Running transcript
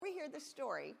this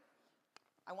story,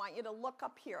 I want you to look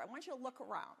up here. I want you to look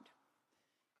around.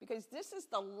 Because this is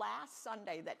the last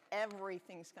Sunday that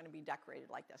everything's going to be decorated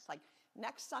like this. Like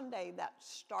next Sunday, that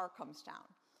star comes down.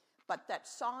 But that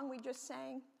song we just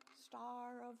sang,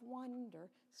 Star of Wonder,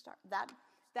 star,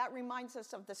 that reminds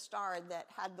us of the star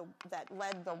that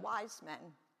led the wise men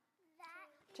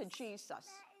to Jesus. That is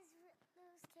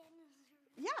those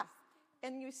candles. Yeah.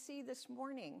 And you see this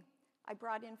morning, I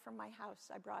brought in from my house,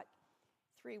 I brought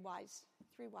three wise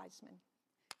men.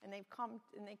 And they've come,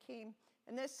 and they came,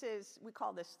 and this is, we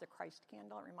call this the Christ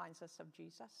candle. It reminds us of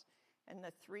Jesus. And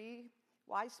the three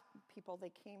wise people, they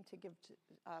came to give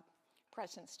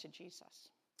presents to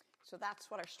Jesus. So that's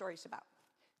what our story's about.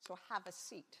 So have a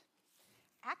seat.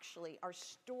 Actually, our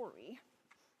story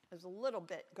goes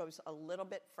a little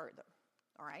bit further,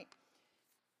 all right?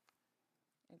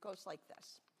 It goes like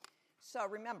this. So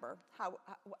remember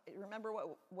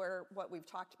what we've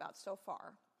talked about so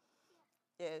far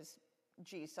is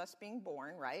Jesus being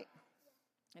born, right?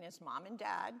 And his mom and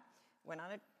dad went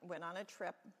on a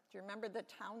trip. Do you remember the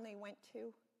town they went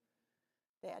to?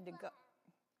 They had to go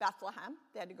Bethlehem.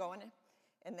 They had to go in,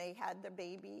 and they had the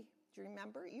baby. Do you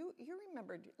remember? You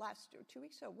remembered last 2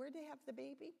 weeks ago. Where did they have the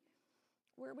baby?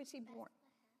 Where was he born?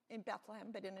 In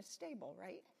Bethlehem, but in a stable,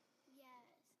 right? Yes,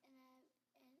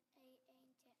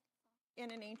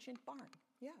 in an ancient barn.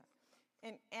 Yeah.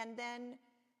 And then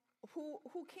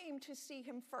who came to see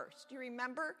him first? Do you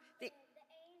remember? The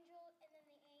angel, and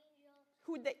then the angel.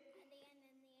 Who they? And then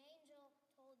the angel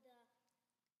told the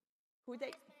who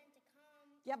they? wise men to come.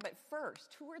 Yeah, but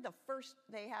first, who are the first?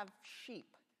 They have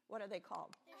sheep. What are they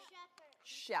called? The shepherds.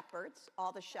 Shepherds.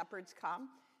 All the shepherds come.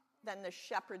 Then the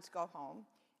shepherds go home.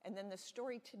 And then the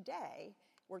story today,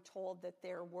 we're told that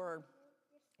there were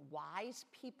wise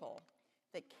people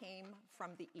that came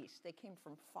from the east. They came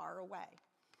from far away.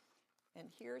 And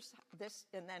here's this,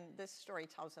 and then this story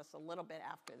tells us a little bit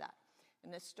after that.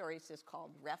 And this story is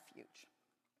called Refuge.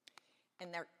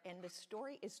 And the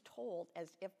story is told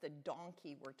as if the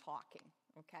donkey were talking,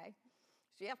 okay?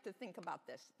 So you have to think about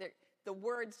this. The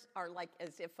words are like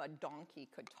as if a donkey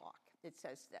could talk. It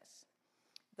says this: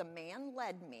 the man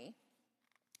led me,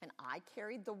 and I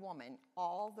carried the woman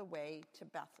all the way to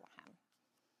Bethlehem.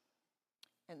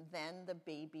 And then the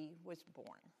baby was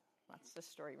born. That's the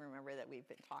story, remember, that we've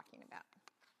been talking about.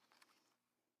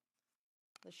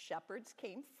 The shepherds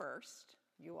came first.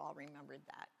 You all remembered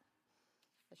that.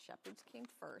 The shepherds came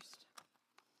first.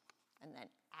 And then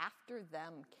after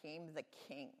them came the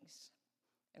kings.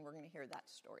 And we're going to hear that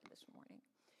story this morning.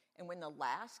 And when the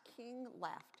last king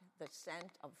left, the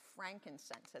scent of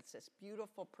frankincense, that's this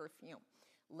beautiful perfume,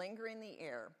 linger in the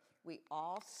air, we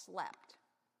all slept.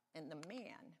 And the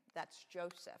man, that's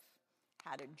Joseph,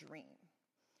 had a dream.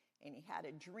 And he had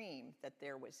a dream that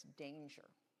there was danger.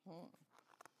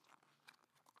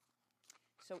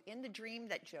 So in the dream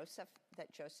that Joseph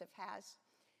has,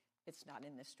 it's not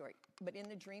in this story, but in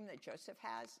the dream that Joseph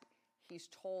has, he's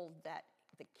told that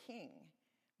the king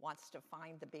wants to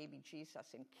find the baby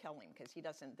Jesus and kill him because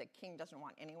the king doesn't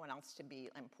want anyone else to be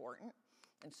important.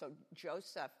 And so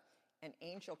an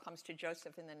angel comes to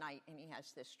Joseph in the night, and he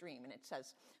has this dream. And it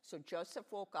says, so Joseph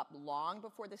woke up long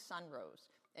before the sun rose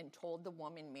and told the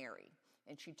woman Mary.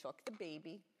 And she took the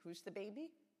baby. Who's the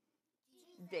baby?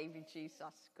 Jesus. Baby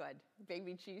Jesus. Good.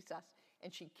 Baby Jesus.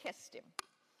 And she kissed him.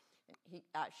 And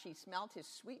she smelled his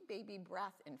sweet baby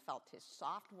breath and felt his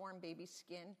soft, warm baby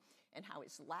skin and how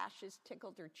his lashes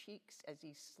tickled her cheeks as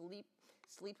he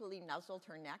sleepily nuzzled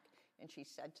her neck. And she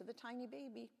said to the tiny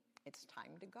baby, it's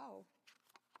time to go.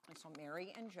 And so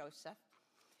Mary and Joseph,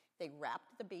 they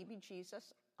wrapped the baby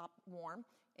Jesus up warm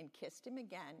and kissed him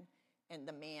again. And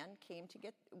the man came to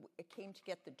get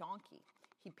the donkey.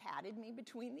 He patted me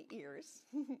between the ears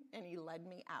and he led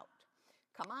me out.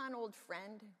 Come on, old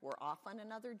friend, we're off on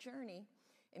another journey.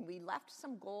 And we left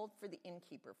some gold for the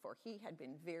innkeeper, for he had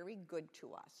been very good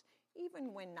to us,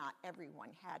 even when not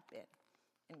everyone had been.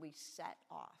 And we set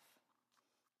off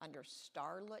under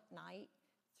starlit night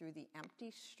through the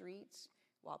empty streets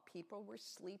while people were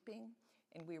sleeping,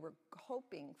 and we were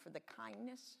hoping for the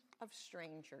kindness of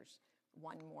strangers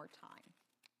one more time.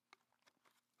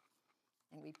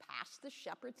 And we passed the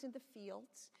shepherds in the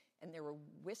fields, and there were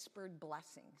whispered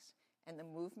blessings, and the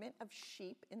movement of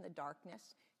sheep in the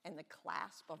darkness, and the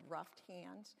clasp of roughed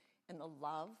hands, and the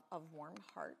love of warm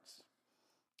hearts.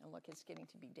 And look, it's getting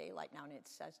to be daylight now, and it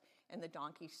says, and the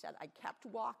donkey said, I kept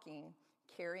walking,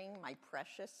 carrying my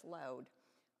precious load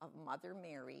of Mother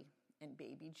Mary and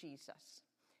baby Jesus.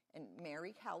 And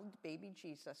Mary held baby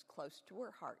Jesus close to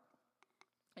her heart.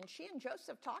 And she and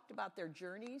Joseph talked about their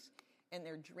journeys and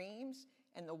their dreams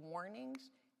and the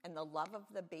warnings and the love of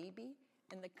the baby.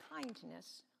 and the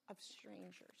kindness of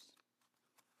strangers.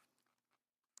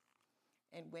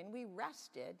 And when we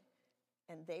rested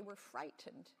and they were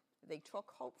frightened, they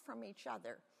took hope from each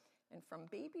other and from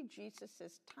baby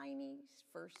Jesus' tiny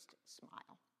first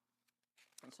smile.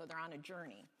 And so they're on a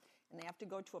journey, and they have to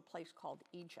go to a place called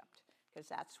Egypt, because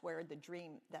that's where the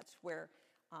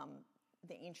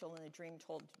angel in the dream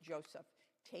told Joseph,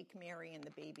 take Mary and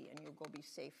the baby and you'll go be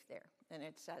safe there. And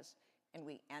it says, and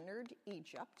we entered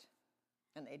Egypt,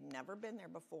 and they'd never been there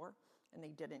before, and they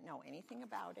didn't know anything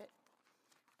about it.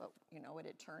 But you know what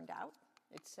it turned out?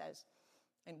 It says,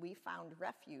 and we found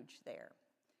refuge there,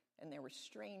 and there were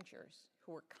strangers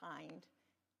who were kind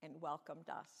and welcomed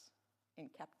us and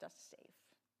kept us safe.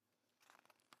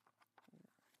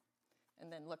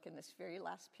 And then look in this very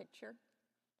last picture.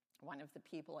 One of the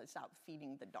people is out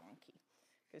feeding the donkey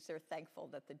because they're thankful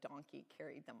that the donkey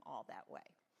carried them all that way.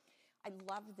 I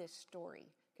love this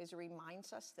story because it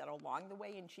reminds us that along the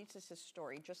way in Jesus'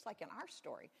 story, just like in our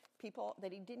story, people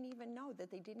that he didn't even know, that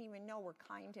they didn't even know were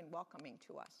kind and welcoming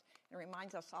to us. It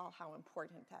reminds us all how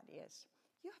important that is.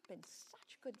 You have been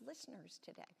such good listeners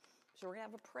today. So we're going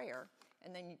to have a prayer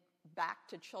and then back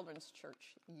to children's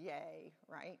church. Yay,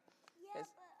 right? Yeah, but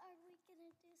are we going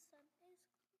to do Sunday school?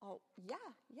 Oh, yeah.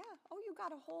 Oh, you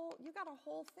got a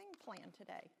whole thing planned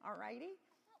today. All righty?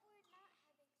 But we're not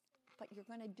having Sunday. But you're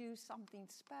going to do something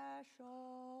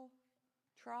special.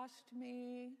 Trust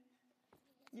me.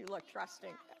 You look trusting.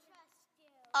 I trust you.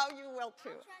 Oh, you will too.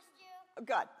 I trust you.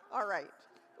 Good. All right.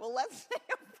 Well, let's say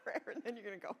a prayer and then you're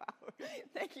going to go out.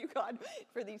 Thank you, God,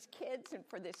 for these kids and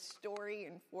for this story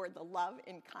and for the love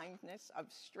and kindness of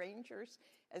strangers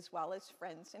as well as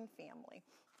friends and family.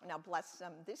 Now bless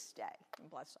them this day and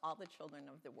bless all the children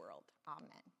of the world.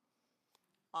 Amen.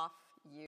 Off